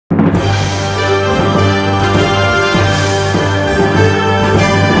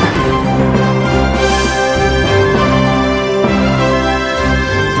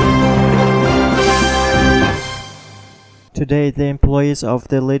Today, the employees of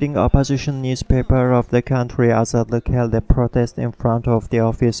the leading opposition newspaper of the country, Azadliq, held a protest in front of the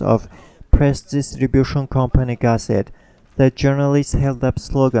office of press distribution company Gasid. The journalists held up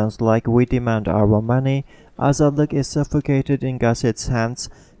slogans like "We demand our money," "Azadliq is suffocated in Gasid's hands,"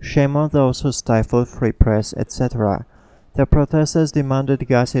 "Shame on those who stifle free press," etc. The protesters demanded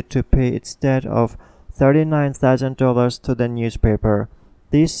Gasid to pay its debt of $39,000 to the newspaper.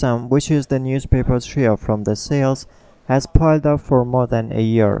 This sum, which is the newspaper's share from the sales, has piled up for more than a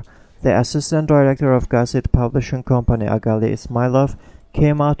year. The assistant director of Gasid publishing company, Agali Ismayilov,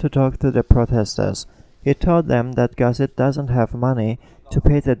 came out to talk to the protesters. He told them that Gasid doesn't have money to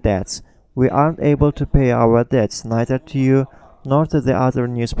pay the debts. "We aren't able to pay our debts, neither to you nor to the other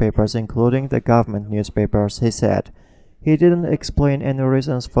newspapers, including the government newspapers," he said. He didn't explain any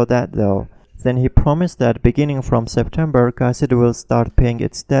reasons for that though. Then he promised that beginning from September, Gasid will start paying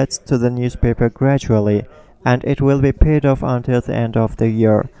its debts to the newspaper gradually, and it will be paid off until the end of the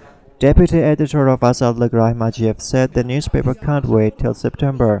year. Deputy editor of Azadliq said the newspaper can't wait till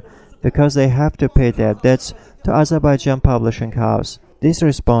September because they have to pay their debts to Azerbaijan Publishing House. "This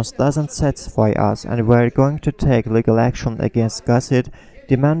response doesn't satisfy us, and we're going to take legal action against Gasid,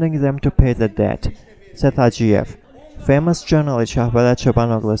 demanding them to pay the debt," said Agiev. Famous journalist Shahbala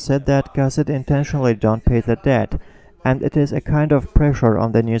Chobanoglu said that Gasid intentionally don't pay the debt, and it is a kind of pressure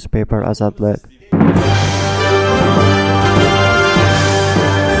on the newspaper Azadliq.